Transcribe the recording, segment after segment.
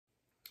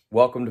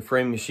Welcome to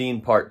Frame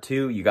Machine Part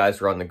 2. You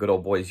guys are on the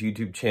Goodol'boys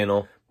YouTube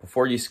channel.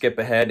 Before you skip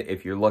ahead,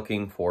 if you're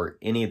looking for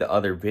any of the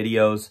other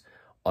videos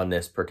on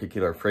this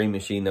particular frame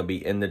machine, they'll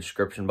be in the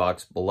description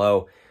box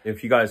below.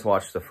 If you guys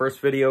watched the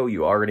first video,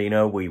 you already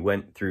know we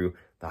went through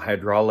the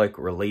hydraulic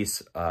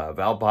release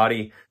valve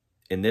body.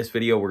 In this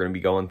video, we're going to be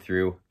going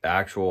through the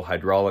actual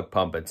hydraulic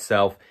pump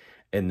itself.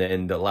 And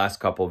then the last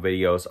couple of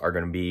videos are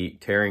going to be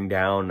tearing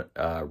down,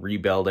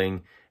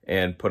 rebuilding,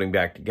 and putting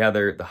back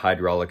together the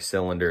hydraulic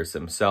cylinders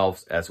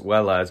themselves, as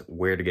well as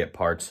where to get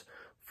parts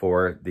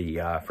for the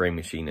frame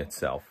machine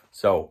itself.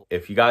 So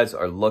if you guys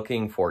are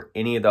looking for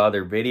any of the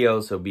other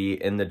videos, they'll be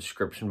in the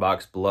description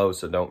box below,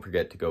 so don't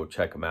forget to go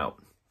check them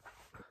out.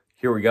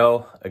 Here we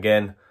go.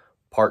 Again,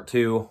 part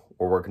 2,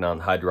 we're working on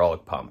the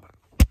hydraulic pump.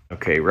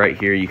 Okay, right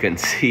here you can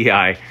see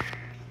I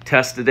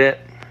tested it.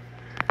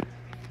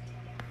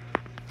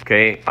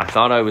 Okay, I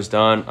thought I was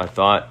done. I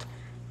thought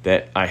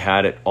that I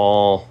had it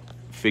all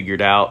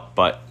figured out,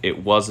 but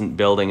it wasn't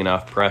building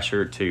enough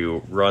pressure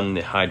to run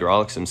the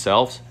hydraulics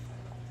themselves.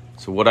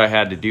 So what I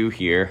had to do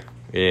here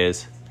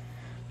is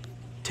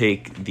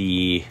take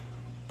the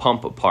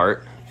pump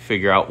apart,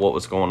 figure out what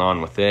was going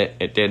on with it.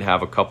 It did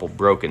have a couple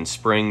broken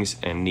springs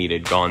and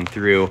needed gone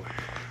through.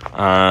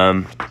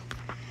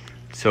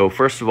 So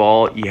first of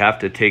all, you have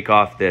to take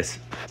off this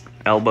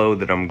elbow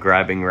that I'm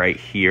grabbing right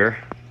here.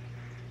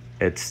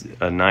 It's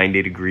a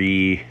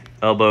 90-degree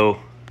elbow.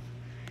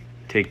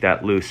 Take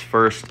that loose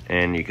first,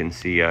 and you can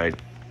see I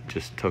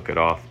just took it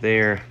off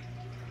there.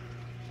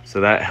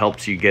 So that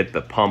helps you get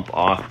the pump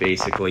off.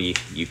 Basically,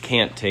 you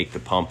can't take the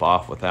pump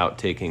off without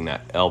taking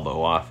that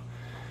elbow off.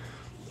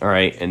 All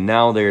right, and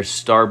now there's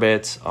star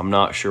bits. I'm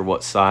not sure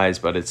what size,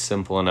 but it's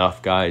simple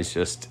enough, guys.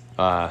 Just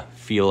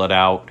feel it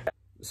out.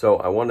 So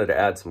I wanted to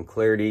add some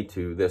clarity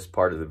to this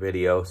part of the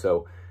video.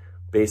 So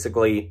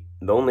basically,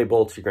 the only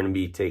bolts you're going to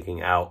be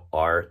taking out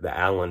are the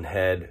Allen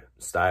head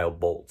style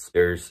bolts.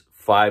 There's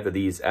 5 of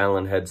these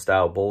Allen head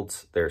style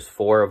bolts. There's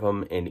 4 of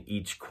them in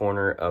each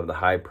corner of the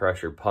high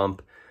pressure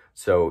pump.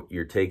 So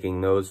you're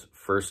taking those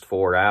first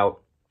 4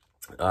 out.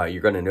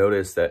 You're going to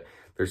notice that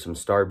there's some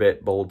star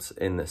bit bolts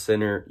in the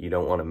center. You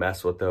don't want to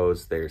mess with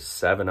those. There's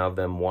 7 of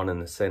them, 1 in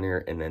the center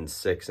and then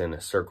 6 in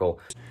a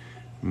circle.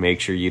 Make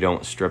sure you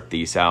don't strip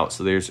these out.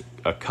 So there's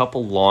a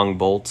couple long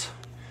bolts.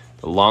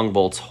 The long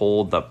bolts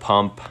hold the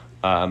pump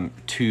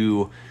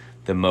to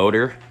the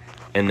motor,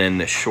 and then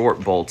the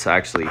short bolts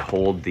actually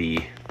hold the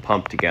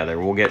pump together.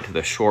 We'll get to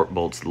the short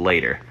bolts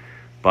later,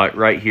 but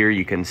right here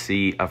you can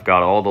see I've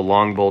got all the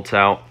long bolts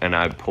out, and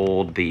I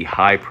pulled the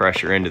high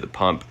pressure into the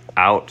pump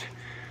out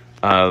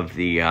of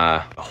the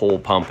whole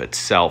pump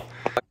itself.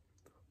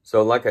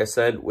 So like I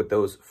said, with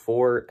those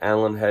 4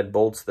 Allen head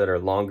bolts that are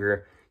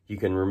longer, you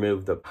can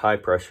remove the high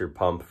pressure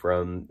pump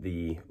from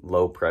the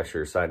low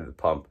pressure side of the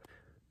pump.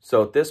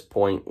 So at this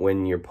point,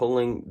 when you're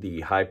pulling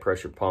the high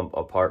pressure pump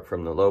apart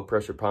from the low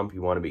pressure pump,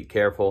 you want to be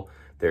careful.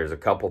 There's a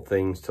couple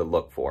things to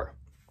look for.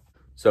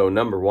 So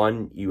number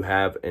 1, you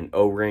have an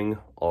O-ring.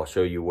 I'll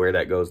show you where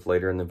that goes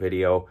later in the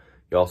video.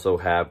 You also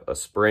have a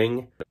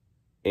spring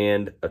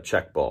and a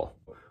check ball.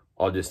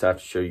 I'll just have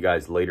to show you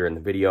guys later in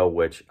the video,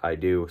 which I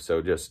do.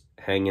 So just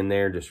hang in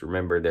there. Just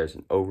remember there's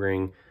an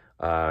O-ring,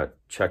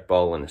 check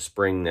ball, and a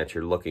spring that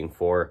you're looking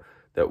for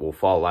that will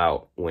fall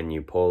out when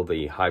you pull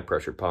the high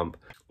pressure pump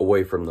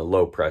away from the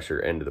low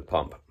pressure end of the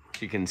pump.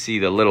 You can see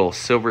the little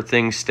silver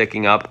things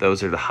sticking up.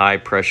 Those are the high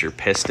pressure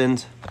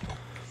pistons.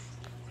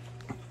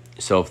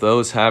 So if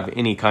those have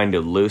any kind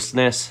of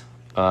looseness,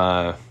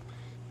 your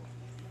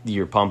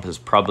pump is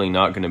probably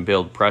not going to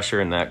build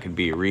pressure, and that could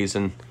be a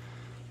reason.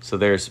 So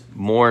there's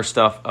more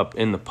stuff up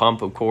in the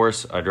pump, of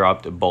course. I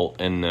dropped a bolt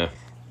in the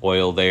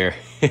oil there.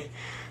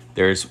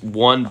 There's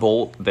one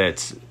bolt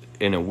that's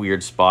in a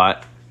weird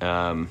spot.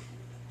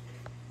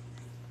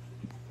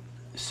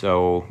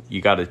 So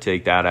you got to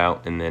take that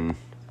out, and then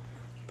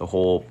the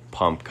whole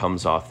pump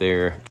comes off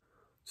there.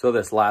 So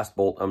this last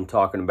bolt I'm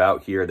talking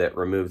about here that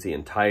removes the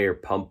entire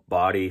pump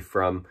body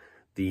from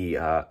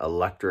the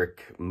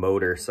electric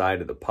motor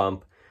side of the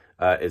pump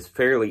is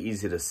fairly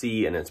easy to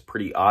see, and it's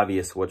pretty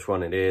obvious which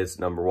one it is.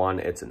 Number 1,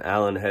 it's an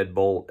Allen head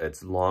bolt.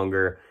 It's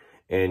longer,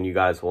 and you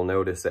guys will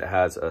notice it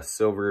has a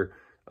silver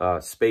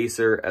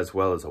spacer as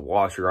well as a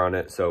washer on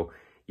it. So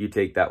you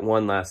take that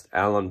one last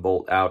Allen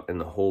bolt out,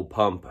 and the whole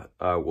pump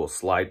will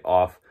slide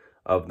off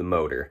of the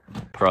motor.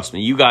 Trust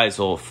me, you guys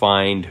will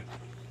find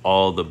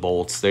all the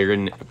bolts. They're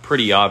in a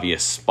pretty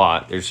obvious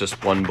spot. There's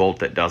just one bolt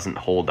that doesn't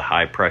hold the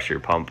high pressure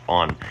pump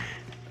on.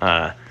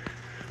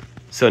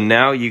 So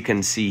now you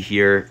can see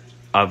here,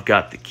 I've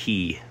got the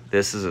key.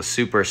 This is a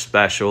super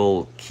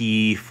special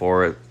key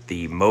for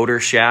the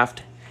motor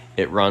shaft.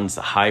 It runs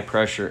the high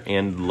pressure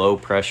and low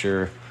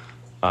pressure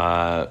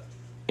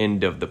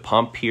end of the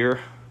pump here.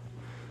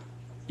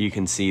 You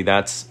can see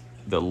that's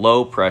the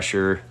low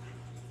pressure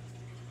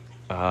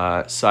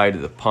side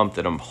of the pump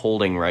that I'm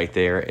holding right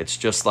there. It's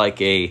just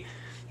like an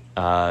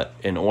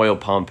oil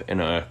pump in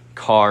a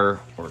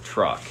car or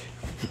truck.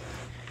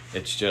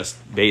 It's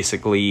just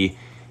basically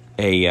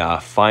a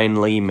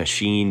finely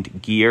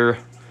machined gear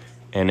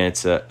and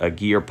it's a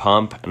gear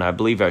pump, and I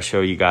believe I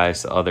show you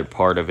guys the other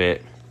part of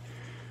it.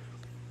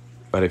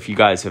 But if you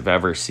guys have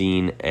ever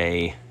seen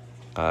a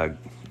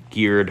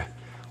geared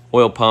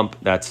oil pump,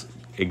 that's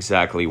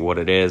exactly what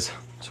it is.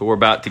 So we're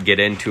about to get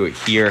into it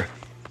here,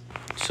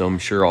 so I'm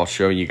sure I'll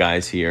show you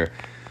guys here.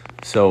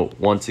 So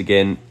once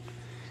again,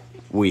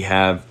 we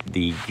have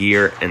the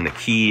gear and the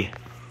key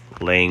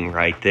laying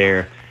right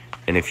there,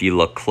 and if you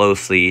look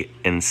closely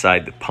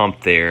inside the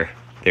pump there,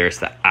 there's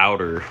the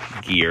outer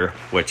gear,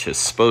 which is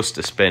supposed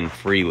to spin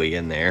freely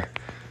in there.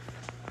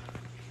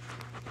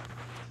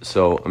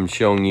 So I'm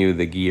showing you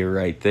the gear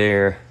right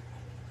there,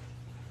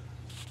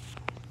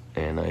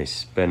 and I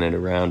spin it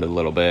around a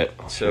little bit.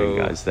 I'll show you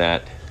guys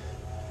that.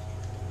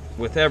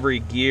 With every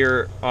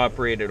gear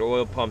operated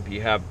oil pump,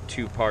 you have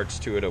two parts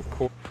to it, of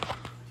course.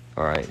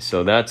 All right,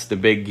 so that's the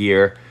big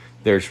gear.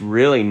 There's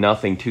really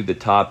nothing to the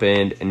top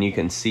end, and you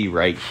can see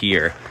right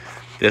here,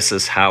 this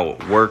is how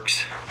it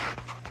works.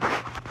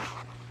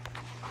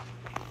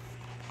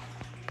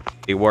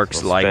 It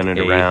works like an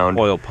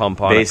oil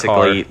pump on a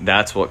car. Basically,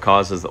 that's what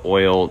causes the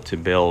oil to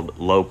build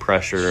low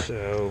pressure.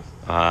 So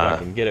I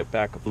can get it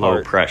back apart.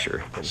 Low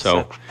pressure.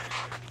 So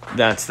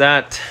that's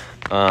that.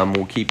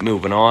 We'll keep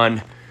moving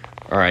on.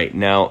 All right,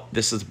 now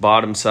this is the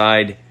bottom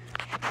side.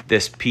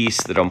 This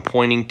piece that I'm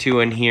pointing to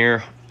in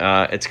here,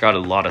 it's got a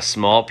lot of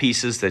small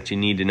pieces that you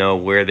need to know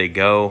where they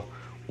go,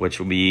 which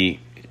will be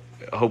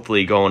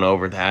hopefully going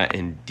over that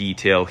in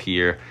detail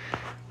here.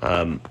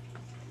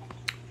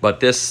 But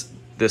this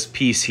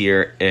piece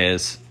here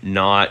is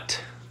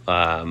not,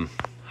 how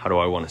do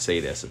I want to say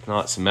this? It's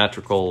not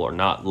symmetrical or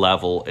not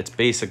level. It's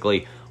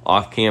basically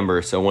off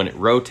camber, so when it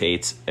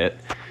rotates, it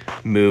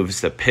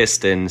moves the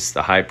pistons,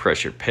 the high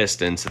pressure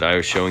pistons that I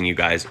was showing you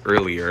guys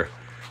earlier.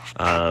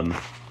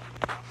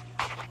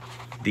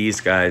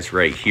 These guys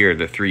right here,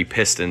 the 3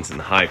 pistons and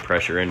the high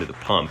pressure into the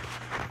pump.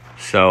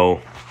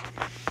 So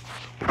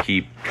we'll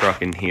keep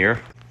trucking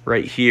here.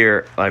 Right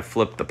here, I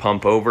flip the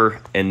pump over,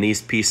 and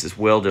these pieces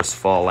will just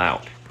fall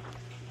out.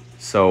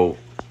 So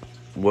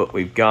what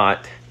we've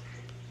got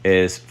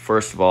is,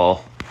 first of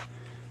all,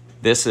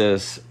 this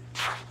is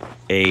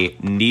a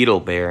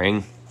needle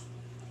bearing.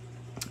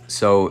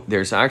 So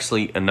there's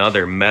actually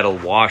another metal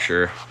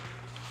washer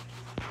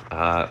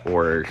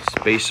or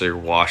spacer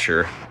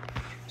washer.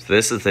 So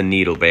this is the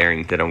needle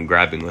bearing that I'm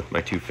grabbing with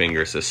my 2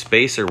 fingers. The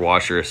spacer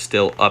washer is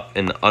still up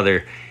in the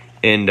other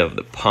end of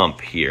the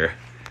pump here.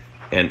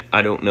 And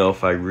I don't know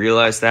if I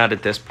realized that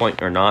at this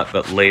point or not,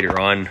 but later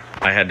on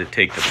I had to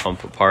take the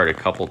pump apart a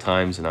couple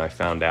times and I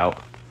found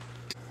out.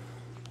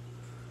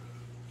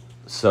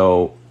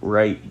 So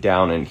right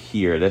down in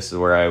here, this is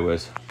where I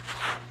was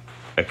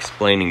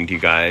explaining to you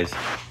guys.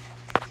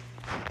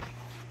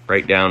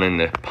 Right down in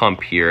the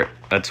pump here,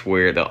 that's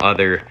where the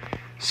other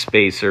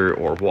spacer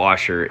or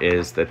washer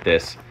is that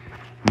this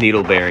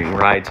needle bearing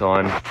rides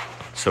on.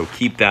 So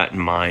keep that in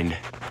mind.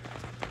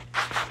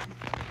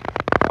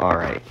 All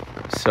right.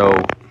 So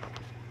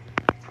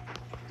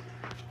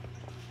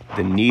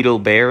the needle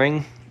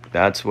bearing,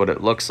 that's what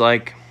it looks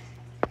like.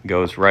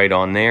 Goes right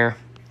on there.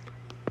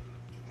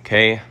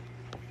 Okay.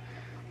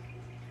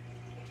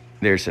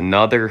 There's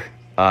another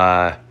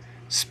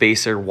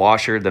spacer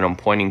washer that I'm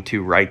pointing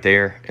to right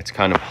there. It's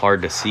kind of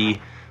hard to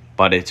see,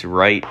 but it's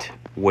right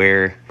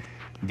where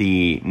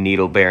the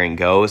needle bearing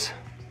goes.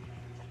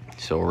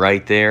 So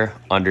right there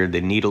under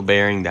the needle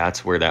bearing,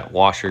 that's where that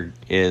washer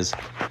is.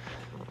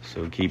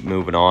 So keep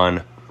moving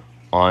on.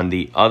 On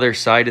the other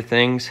side of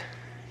things,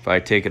 if I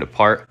take it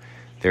apart,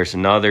 there's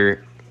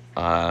another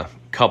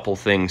couple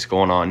things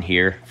going on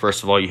here.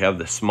 First of all, you have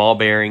the small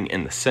bearing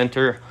in the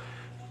center.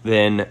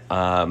 Then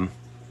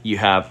you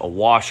have a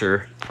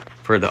washer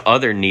for the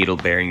other needle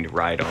bearing to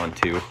ride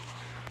onto.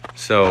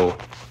 So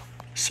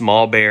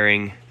small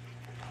bearing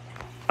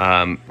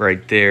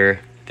right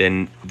there,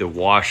 then the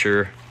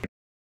washer,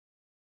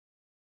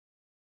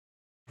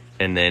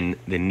 and then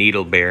the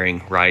needle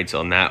bearing rides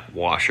on that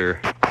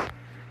washer.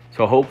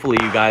 So hopefully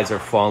you guys are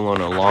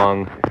following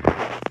along.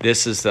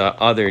 This is the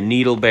other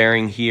needle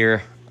bearing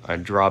here. I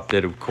dropped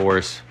it, of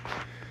course,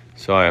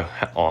 so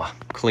I'll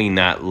clean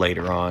that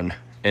later on.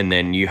 And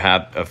then you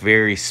have a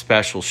very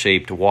special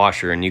shaped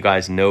washer, and you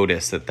guys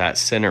notice that that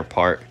center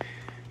part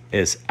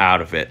is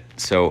out of it.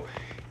 So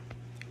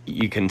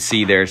you can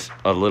see there's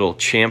a little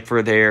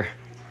chamfer there.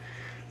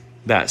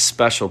 That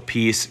special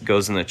piece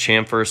goes in the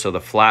chamfer, so the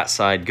flat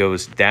side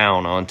goes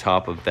down on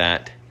top of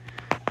that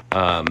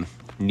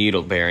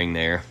needle bearing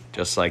there,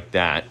 just like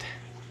that.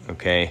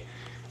 Okay,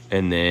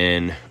 and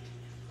then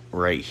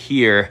right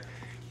here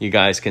you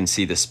guys can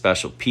see the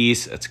special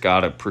piece. It's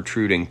got a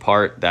protruding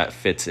part that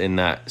fits in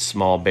that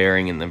small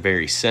bearing in the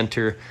very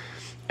center,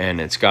 and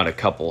it's got a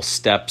couple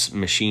steps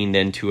machined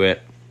into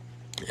it,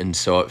 and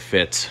so it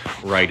fits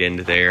right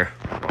into there.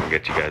 I'll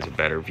get you guys a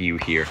better view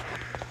here.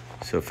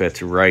 So it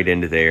fits right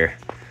into there,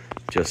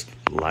 just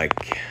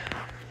like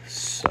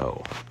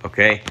so.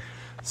 Okay,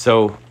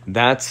 so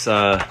that's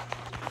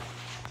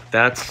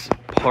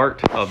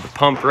part of the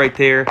pump right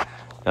there.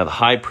 Now the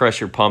high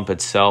pressure pump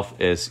itself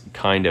is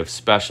kind of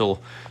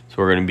special, so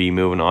we're going to be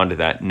moving on to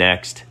that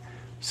next.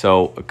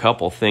 So a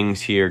couple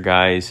things here,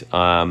 guys.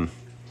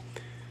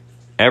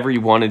 Every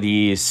one of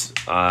these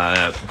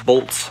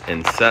bolts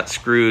and set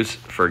screws,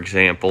 for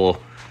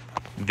example,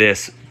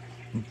 this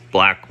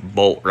black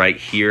bolt right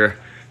here,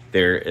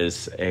 there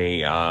is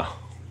a,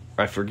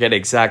 I forget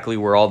exactly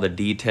where all the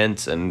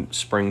detents and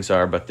springs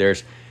are, but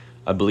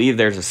I believe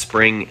there's a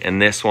spring in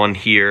this one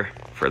here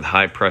for the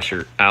high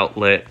pressure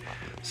outlet.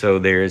 So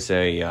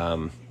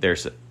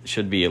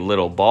should be a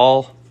little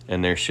ball,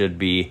 and there should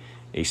be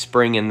a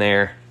spring in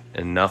there,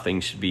 and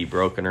nothing should be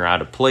broken or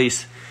out of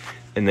place.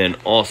 And then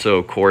also,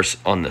 of course,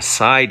 on the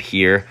side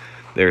here,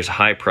 there's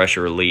high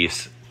pressure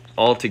release.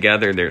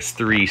 Altogether, there's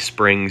 3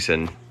 springs,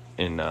 and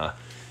they're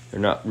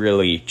not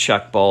really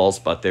check balls,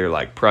 but they're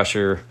like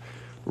pressure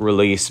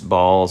release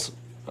balls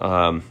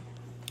and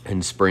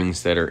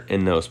springs that are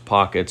in those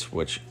pockets,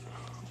 which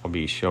I'll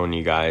be showing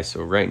you guys.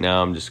 So right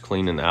now, I'm just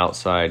cleaning the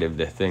outside of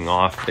the thing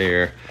off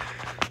there,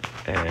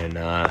 and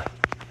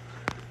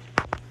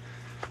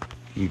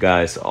you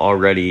guys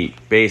already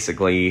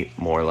basically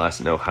more or less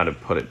know how to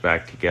put it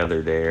back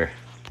together there.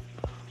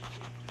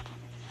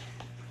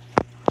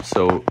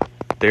 So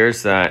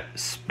there's that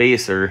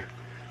spacer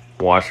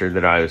washer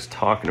that I was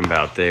talking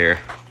about there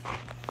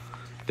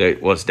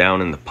that was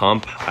down in the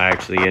pump. I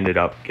actually ended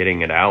up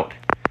getting it out.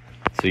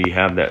 So you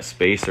have that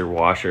spacer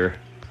washer,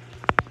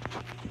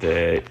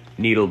 the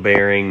needle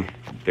bearing.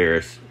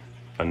 There's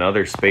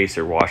another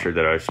spacer washer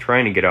that I was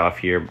trying to get off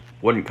here,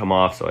 wouldn't come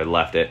off, so I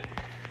left it.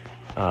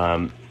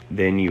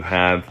 Then you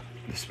have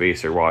the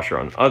spacer washer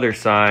on the other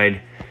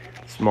side,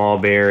 small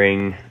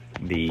bearing,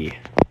 the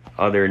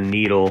other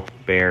needle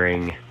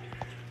bearing,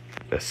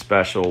 the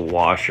special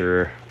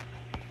washer,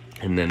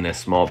 and then this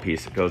small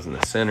piece that goes in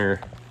the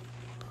center.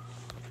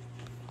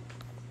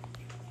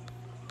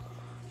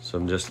 So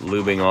I'm just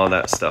lubing all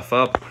that stuff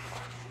up,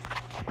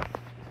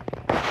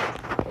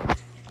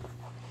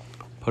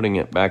 putting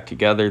it back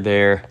together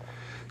there.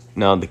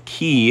 Now the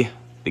key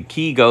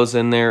goes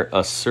in there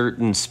a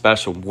certain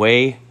special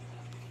way.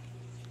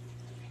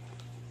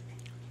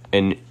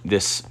 And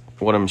this,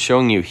 what I'm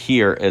showing you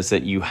here, is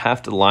that you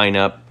have to line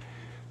up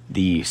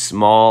the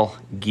small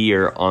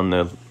gear on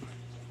the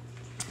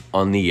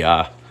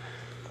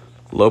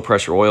low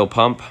pressure oil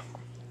pump.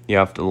 You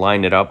have to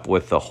line it up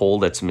with the hole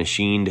that's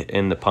machined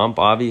in the pump,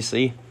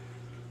 obviously.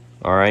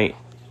 All right.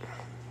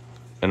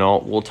 And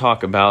we'll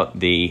talk about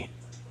the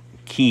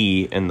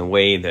key and the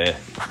way the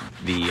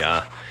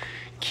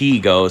key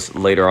goes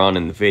later on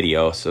in the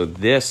video. So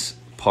this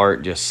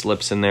part just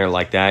slips in there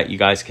like that. You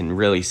guys can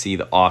really see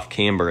the off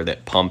camber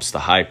that pumps the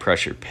high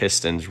pressure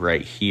pistons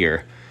right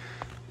here.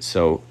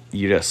 So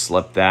you just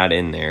slip that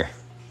in there,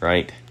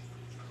 right?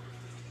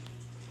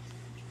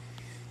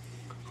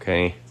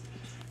 Okay.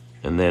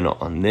 And then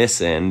on this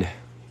end,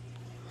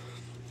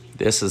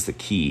 this is the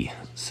key.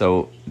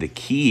 So the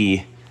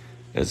key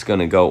is going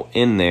to go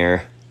in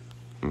there.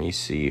 Let me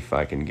see if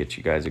I can get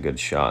you guys a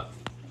good shot.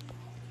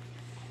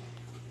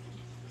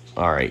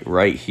 All right,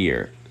 right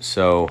here.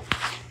 So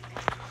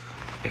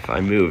if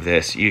I move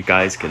this, you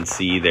guys can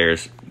see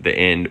there's the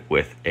end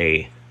with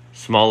a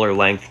smaller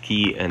length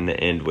key and the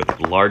end with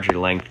a larger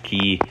length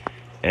key.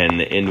 And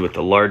the end with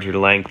the larger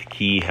length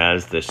key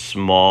has the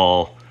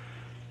small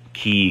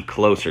key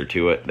closer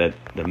to it. That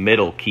the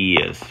middle key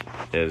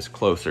is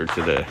closer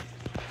to the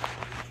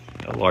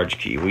large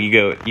key. Well,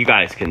 you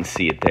guys can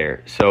see it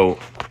there. So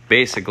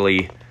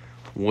basically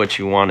what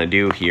you want to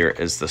do here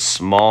is the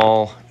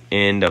small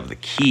end of the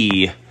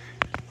key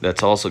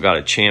that's also got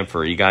a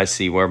chamfer. You guys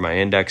see where my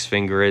index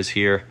finger is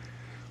here?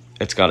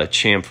 It's got a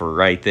chamfer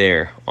right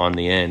there on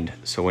the end.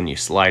 So when you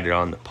slide it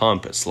on the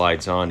pump, it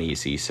slides on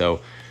easy.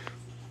 So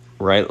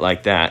right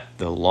like that,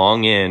 the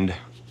long end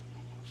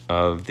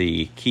of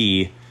the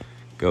key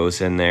goes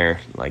in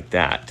there like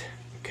that,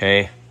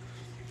 okay?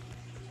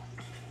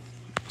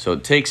 So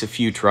it takes a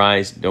few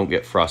tries. Don't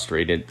get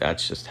frustrated.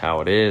 That's just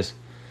how it is.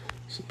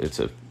 It's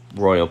a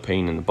royal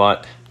pain in the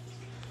butt.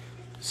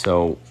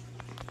 So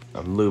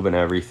I'm lubing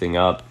everything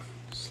up,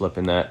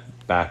 slipping that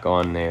back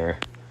on there.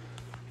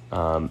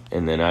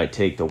 And then I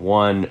take the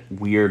one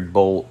weird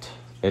bolt.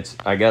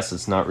 I guess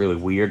it's not really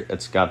weird.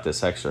 It's got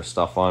this extra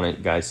stuff on it.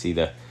 You guys see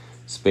the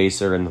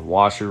spacer and the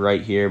washer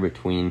right here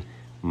between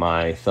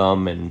my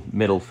thumb and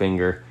middle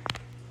finger.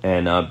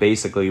 And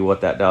basically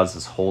what that does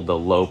is hold the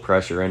low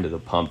pressure end of the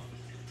pump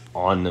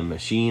on the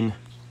machine.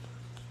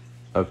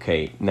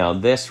 Okay, now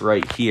this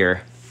right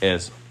here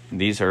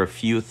these are a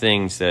few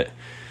things that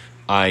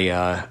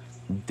I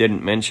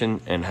didn't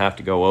mention and have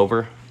to go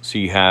over. So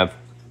you have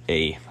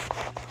a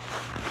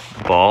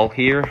ball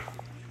here,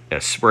 a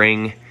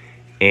spring,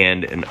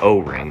 and an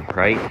O-ring,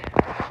 right?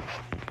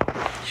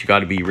 So you got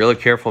to be really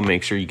careful,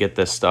 make sure you get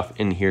this stuff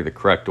in here the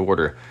correct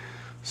order.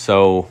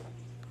 So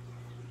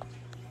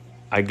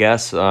I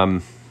guess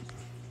we'll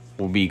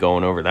be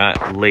going over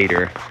that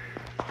later,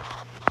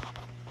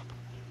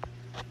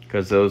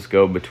 because those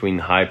go between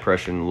the high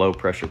pressure and low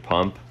pressure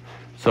pump.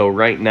 So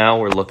right now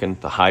we're looking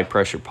at the high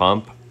pressure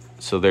pump.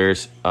 So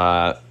there's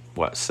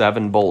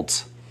 7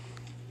 bolts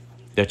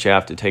that you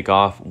have to take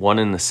off, 1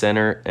 in the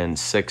center and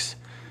 6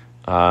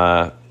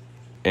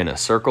 in a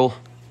circle.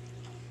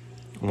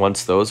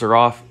 Once those are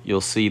off,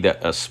 you'll see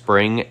that a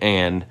spring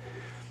and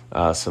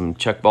some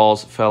check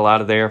balls fell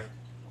out of there.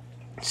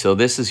 So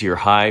this is your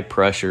high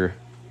pressure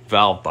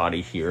valve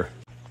body here.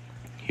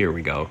 Here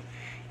we go.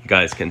 You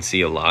guys can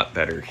see a lot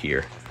better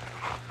here.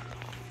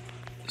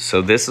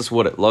 So this is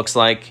what it looks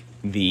like.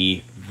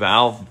 The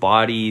valve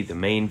body, the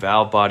main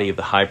valve body of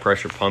the high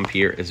pressure pump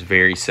here is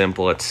very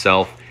simple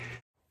itself.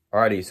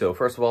 Alrighty, so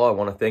first of all, I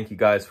want to thank you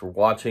guys for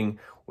watching.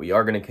 We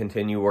are going to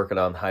continue working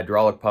on the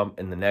hydraulic pump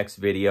in the next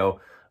video.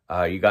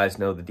 You guys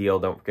know the deal.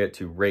 Don't forget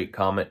to rate,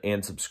 comment,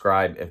 and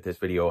subscribe if this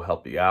video will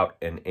help you out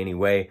in any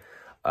way.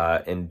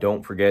 And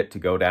don't forget to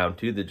go down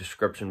to the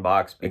description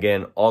box.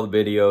 Again, all the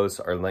videos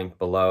are linked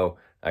below.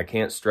 I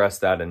can't stress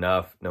that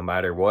enough. No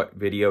matter what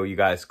video you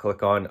guys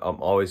click on,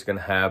 I'm always going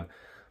to have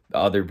the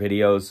other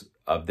videos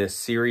of this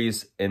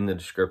series in the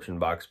description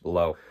box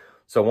below.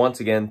 So once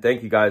again,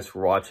 thank you guys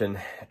for watching,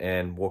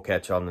 and we'll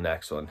catch you on the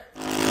next one.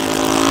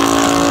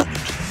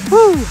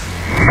 Woo!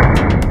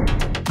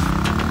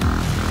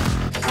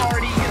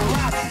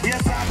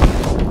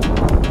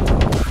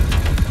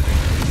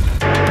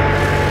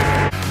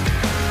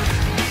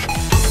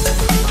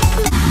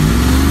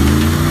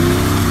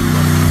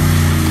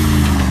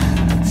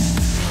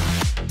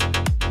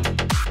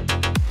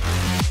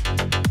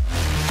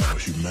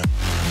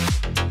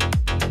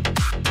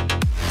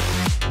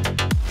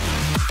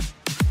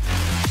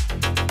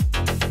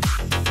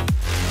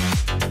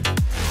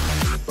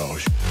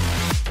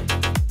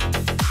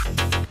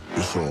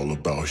 It's all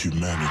about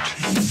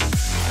humanity.